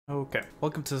Okay,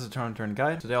 welcome to the turn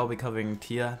guide. Today I'll be covering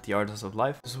Tia, the Artist of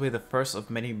Life. This will be the first of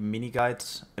many mini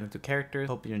guides into characters.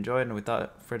 Hope you enjoyed, and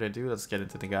without further ado, let's get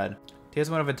into the guide. Tia is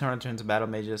one of Eternal battle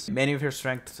mages. Many of her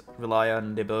strengths rely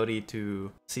on the ability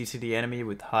to CC the enemy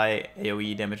with high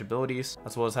AoE damage abilities,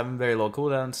 as well as having very low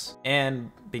cooldowns, and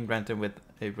being granted with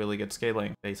a really good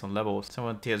scaling based on levels. Some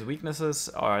of Tia's weaknesses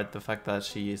are the fact that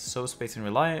she is so spacing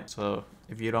reliant, so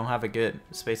if you don't have a good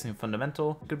spacing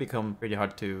fundamental, it could become pretty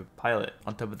hard to pilot.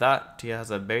 On top of that, Tia has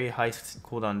a very high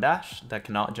cooldown dash that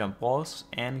cannot jump walls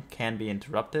and can be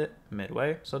interrupted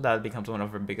midway, so that becomes one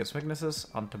of her biggest weaknesses.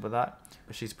 On top of that,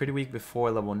 she's pretty weak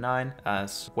before level 9,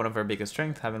 as one of her biggest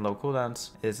strengths, having low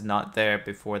cooldowns, is not there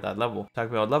before that level.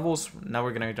 Talking about levels, now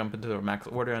we're gonna jump into our max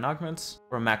order and augments.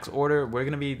 For max order, we're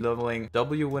gonna be leveling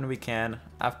W when we can.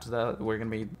 After that, we're gonna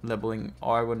be leveling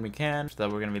R when we can. After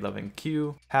that, we're gonna be leveling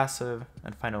Q, passive,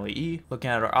 and finally E.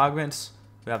 Looking at our augments,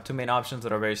 we have two main options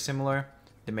that are very similar.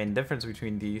 The main difference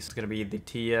between these is gonna be the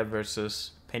Tia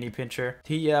versus Penny Pincher.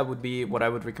 Tia would be what I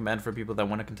would recommend for people that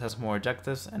want to contest more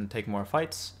objectives and take more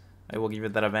fights. I will give you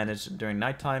that advantage during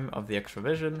nighttime of the extra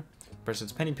vision.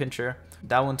 Versus Penny Pincher,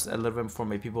 that one's a little bit for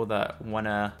my people that want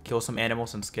to kill some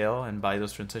animals and scale and buy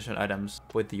those transition items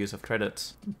with the use of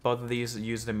credits. Both of these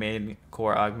use the main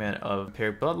core augment of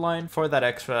Empiric Bloodline for that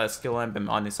extra skill lamp and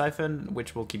Omni Siphon,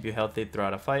 which will keep you healthy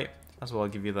throughout a fight, as well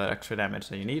as give you that extra damage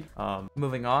that you need.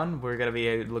 Moving on, we're going to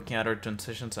be looking at our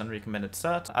transitions and recommended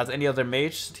stats. As any other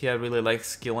mage, Tia really likes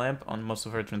skill lamp on most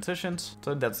of her transitions,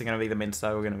 so that's going to be the main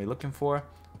stat we're going to be looking for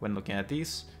when looking at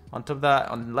these. On top of that,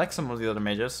 unlike some of the other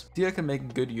mages, Tia can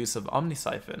make good use of Omni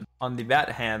Siphon. On the bad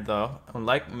hand though,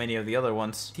 unlike many of the other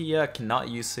ones, Tia cannot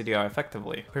use CDR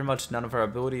effectively. Pretty much none of her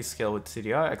abilities scale with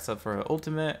CDR except for her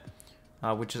ultimate,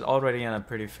 which is already on a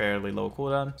pretty fairly low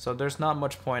cooldown, so there's not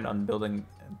much point on building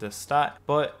this stat,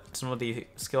 but some of the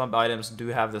skill up items do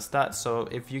have the stat, so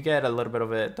if you get a little bit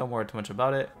of it, don't worry too much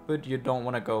about it, but you don't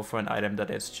want to go for an item that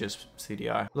is just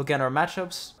CDR. Looking at our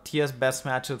matchups, Tia's best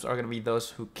matchups are going to be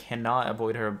those who cannot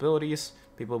avoid her abilities.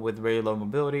 People with very low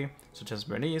mobility, such as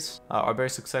Bernice, are very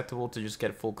susceptible to just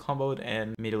get full comboed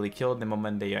and immediately killed the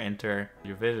moment they enter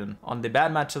your vision. On the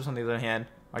bad matchups, on the other hand,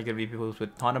 are going to be people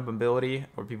with ton of mobility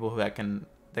or people who that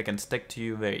can stick to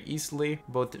you very easily.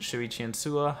 Both Shuichi and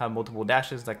Sua have multiple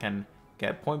dashes that can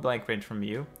get point blank range from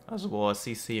you, as well as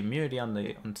CC immunity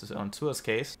on Sua's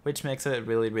case, which makes it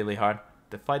really hard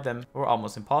to fight them, or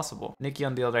almost impossible. Nikki,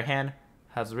 on the other hand,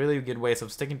 has really good ways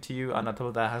of sticking to you, and on top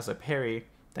of that has a parry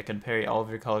that can parry all of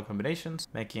your color combinations,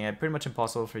 making it pretty much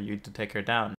impossible for you to take her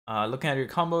down. Looking at your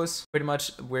combos, pretty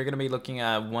much we're going to be looking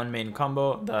at one main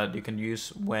combo that you can use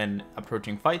when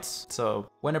approaching fights. So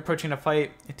when approaching a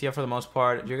fight, Tia, for the most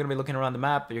part, you're going to be looking around the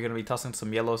map, you're going to be tossing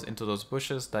some yellows into those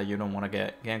bushes that you don't want to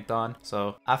get ganked on.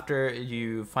 So after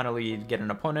you finally get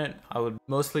an opponent, I would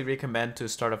mostly recommend to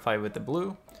start a fight with the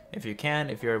blue. If you can,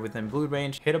 if you're within blue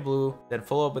range, hit a blue, then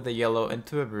follow up with a yellow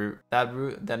into a root. That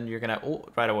root, then you're gonna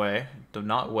ult right away. Do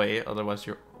not wait, otherwise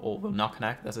your ult will not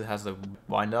connect, as it has to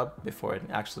wind up before it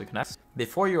actually connects.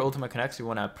 Before your ultimate connects, you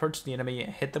want to approach the enemy,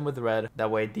 hit them with red.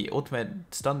 That way the ultimate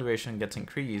stun duration gets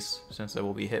increased, since it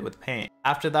will be hit with pain.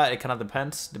 After that, it kind of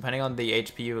depends. Depending on the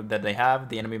HP that they have,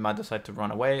 the enemy might decide to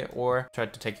run away or try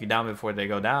to take you down before they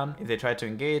go down. If they try to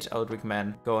engage, I would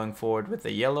recommend going forward with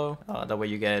a yellow. That way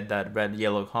you get that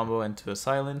red-yellow combo into a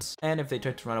silence. And if they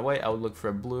try to run away, I would look for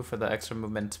a blue for the extra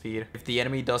movement speed. If the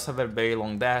enemy does have a very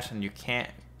long dash and you can't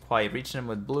quite reach them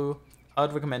with blue, I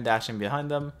would recommend dashing behind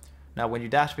them. Now when you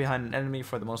dash behind an enemy,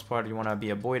 for the most part, you want to be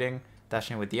avoiding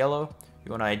dashing with yellow.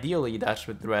 You want to ideally dash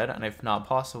with red, and if not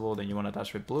possible, then you want to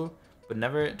dash with blue. But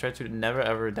try to never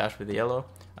ever dash with the yellow,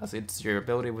 as it's your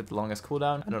ability with the longest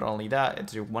cooldown, and not only that,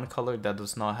 it's your one color that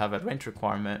does not have a range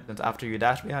requirement, since after you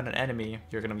dash behind an enemy,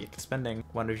 you're going to be expending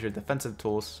one of your defensive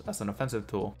tools as an offensive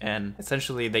tool, and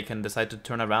essentially they can decide to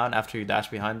turn around after you dash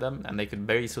behind them, and they could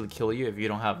very easily kill you if you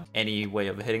don't have any way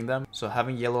of hitting them. So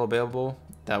having yellow available,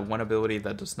 that one ability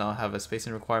that does not have a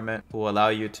spacing requirement, will allow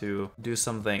you to do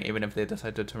something even if they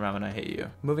decide to turn around and hit you.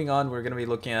 Moving on, we're going to be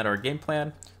looking at our game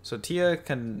plan. So Tia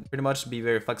can pretty much be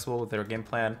very flexible with her game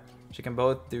plan. She can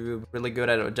both do really good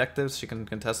at objectives, she can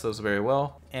contest those very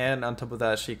well, and on top of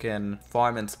that she can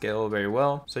farm and scale very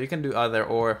well. So you can do either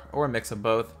or a mix of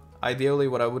both. Ideally,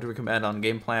 what I would recommend on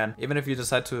game plan, even if you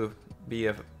decide to be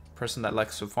a person that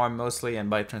likes to farm mostly and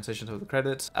buy transitions with the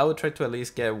credits, I would try to at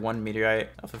least get one meteorite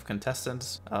off of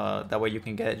contestants. That way you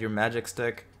can get your magic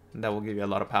stick, and that will give you a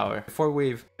lot of power. Before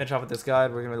we finish off with this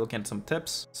guide, we're going to be looking at some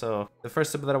tips. So the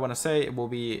first tip that I want to say will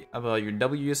be about your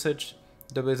W usage.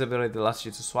 W's ability allows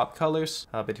you to swap colors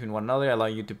between one another,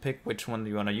 allowing you to pick which one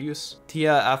you want to use.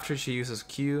 Tia, after she uses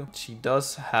Q, she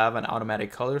does have an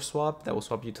automatic color swap that will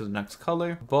swap you to the next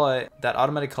color, but that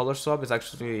automatic color swap is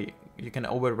actually, you can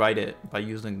override it by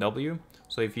using W.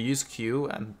 So if you use Q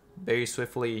and very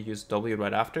swiftly use W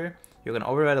right after, you can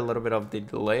override a little bit of the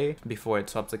delay before it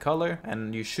swaps the color,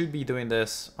 and you should be doing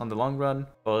this on the long run.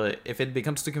 But if it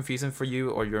becomes too confusing for you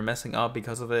or you're messing up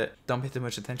because of it, don't pay too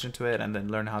much attention to it and then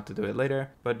learn how to do it later,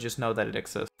 but just know that it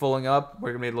exists. Following up,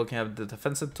 we're going to be looking at the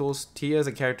defensive tools. Tia is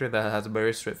a character that has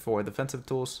very straightforward defensive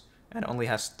tools and only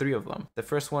has 3 of them. The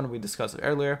first one we discussed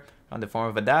earlier on the form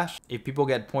of a dash. If people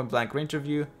get point blank range of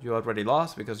you, you already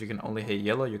lost because you can only hit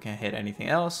yellow, you can't hit anything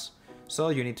else. So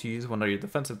you need to use one of your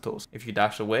defensive tools. If you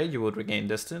dash away, you will regain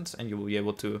distance and you will be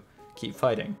able to keep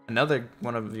fighting. Another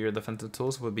one of your defensive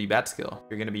tools would be bat skill.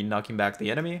 You're going to be knocking back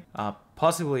the enemy,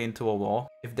 possibly into a wall.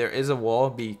 If there is a wall,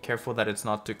 be careful that it's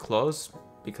not too close,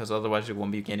 because otherwise you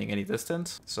won't be gaining any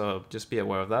distance. So just be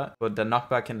aware of that. But the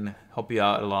knockback can help you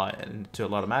out a lot into a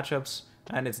lot of matchups,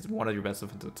 and it's one of your best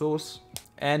defensive tools.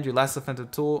 And your last defensive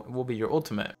tool will be your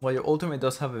ultimate. While your ultimate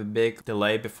does have a big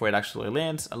delay before it actually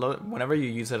lands, whenever you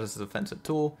use it as a defensive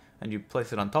tool and you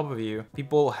place it on top of you,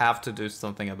 people have to do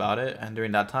something about it. And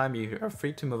during that time, you are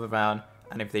free to move around.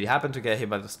 And if they happen to get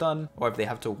hit by the stun, or if they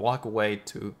have to walk away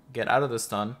to get out of the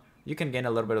stun, you can gain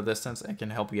a little bit of distance and can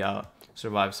help you out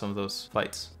survive some of those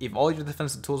fights. If all your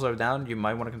defensive tools are down, you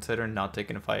might want to consider not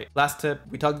taking a fight. Last tip,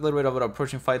 we talked a little bit about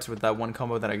approaching fights with that one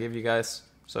combo that I gave you guys.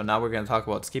 So now we're going to talk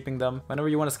about escaping them. Whenever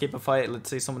you want to escape a fight, let's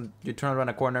say you turn around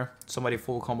a corner, somebody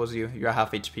full combos you, you're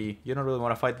half HP, you don't really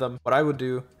want to fight them. What I would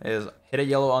do is hit a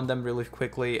yellow on them really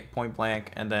quickly, point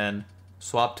blank, and then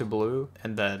swap to blue,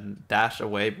 and then dash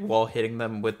away while hitting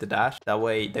them with the dash. That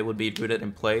way they would be rooted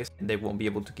in place and they won't be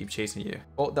able to keep chasing you.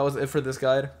 Well, that was it for this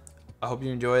guide. I hope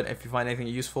you enjoyed. If you find anything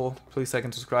useful, please like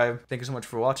and subscribe. Thank you so much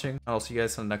for watching, and I'll see you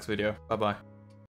guys in the next video. Bye bye.